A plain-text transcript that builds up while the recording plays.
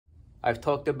I've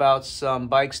talked about some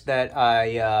bikes that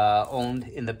I owned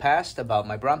in the past, about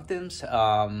my Bromptons.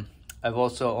 I've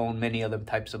also owned many other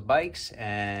types of bikes,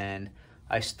 and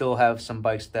I still have some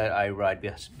bikes that I ride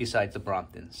besides the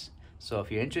Bromptons. So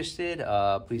if you're interested,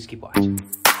 please keep watching.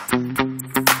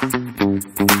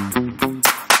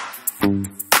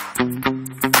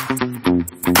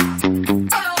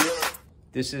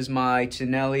 This is my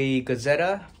Cinelli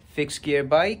Gazzetta fixed gear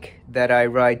bike that I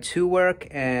ride to work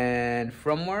and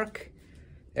from work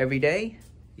every day,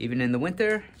 even in the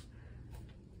winter.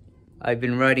 I've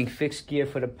been riding fixed gear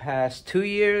for the past 2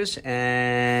 years,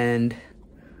 and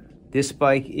this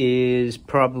bike is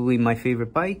probably my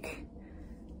favorite bike.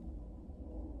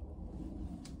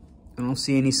 I don't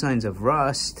see any signs of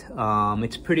rust.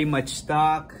 It's pretty much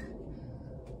stock.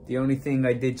 The only thing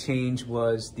I did change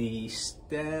was the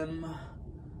stem.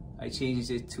 I changed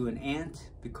it to an ant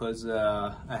because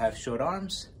I have short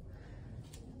arms.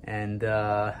 And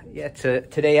yeah,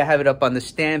 today I have it up on the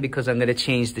stand because I'm gonna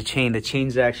change the chain. The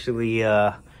chain's actually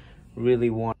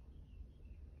really worn.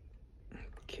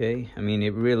 Okay, I mean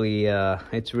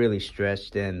it's really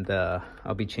stretched, and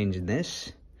I'll be changing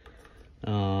this.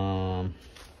 On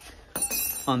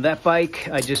that bike,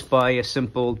 I just buy a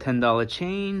simple $10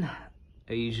 chain.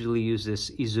 I usually use this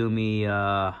Izumi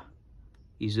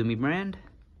brand.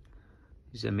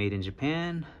 These are made in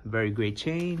Japan. Very great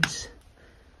chains.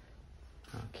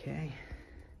 Okay.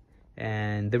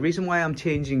 And the reason why I'm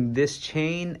changing this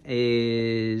chain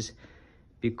is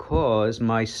because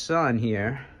my son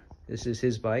here, this is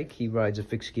his bike. He rides a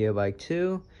fixed gear bike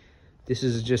too. This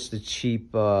is just a cheap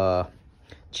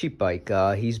bike.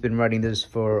 He's been riding this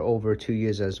for over 2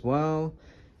 years as well.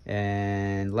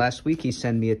 And last week he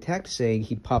sent me a text saying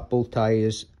he popped both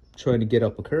tires trying to get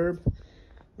up a curb.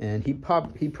 And he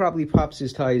probably pops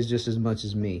his tires just as much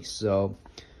as me. So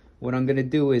what I'm gonna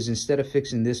do is, instead of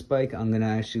fixing this bike, I'm gonna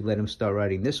actually let him start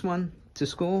riding this one to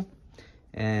school,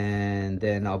 and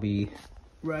then I'll be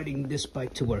riding this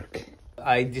bike to work.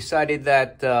 I decided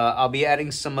that I'll be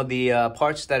adding some of the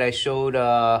parts that I showed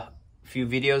a few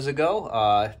videos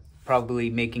ago.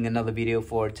 Probably making another video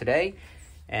for today,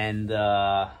 and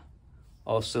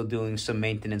also doing some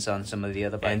maintenance on some of the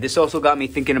other bikes. And this also got me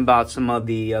thinking about some of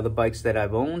the other bikes that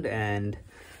I've owned, and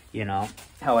you know,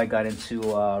 how I got into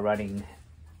riding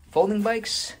folding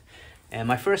bikes. And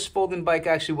my first folding bike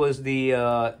actually was the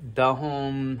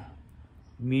Dahon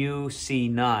Mu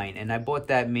C9, and I bought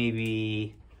that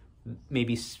maybe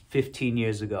 15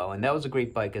 years ago, and that was a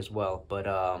great bike as well. But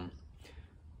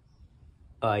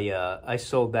I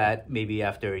sold that maybe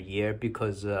after a year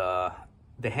because the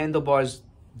handlebars,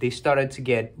 they started to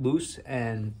get loose,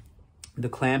 and the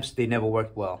clamps, they never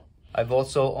worked well. I've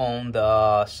also owned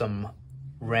some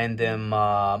random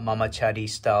mamachari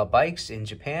style bikes in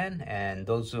Japan, and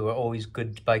those were always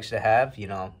good bikes to have. You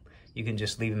know, you can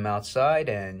just leave them outside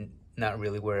and not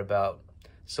really worry about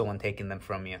someone taking them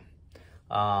from you.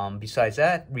 Besides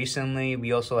that, recently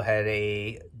we also had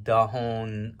a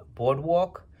Dahon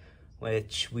Boardwalk,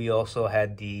 which we also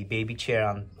had the baby chair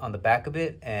on the back of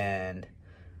it, and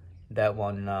that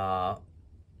one I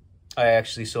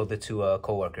actually sold it to a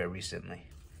coworker recently.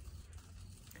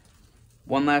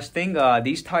 One last thing,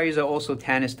 these tires are also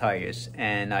Tannis tires,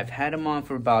 and I've had them on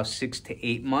for about 6 to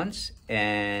 8 months,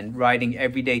 and riding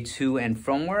every day to and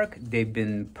from work, they've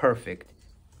been perfect.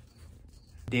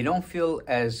 They don't feel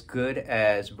as good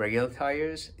as regular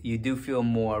tires. You do feel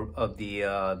more of the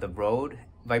road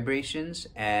vibrations,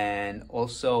 and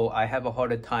also I have a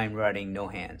harder time riding no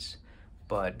hands.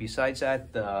 But besides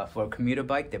that, for a commuter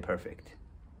bike, they're perfect.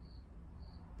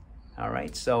 All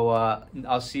right, so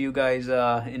I'll see you guys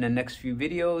in the next few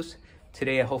videos.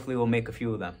 Today, hopefully we'll make a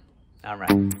few of them. All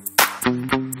right.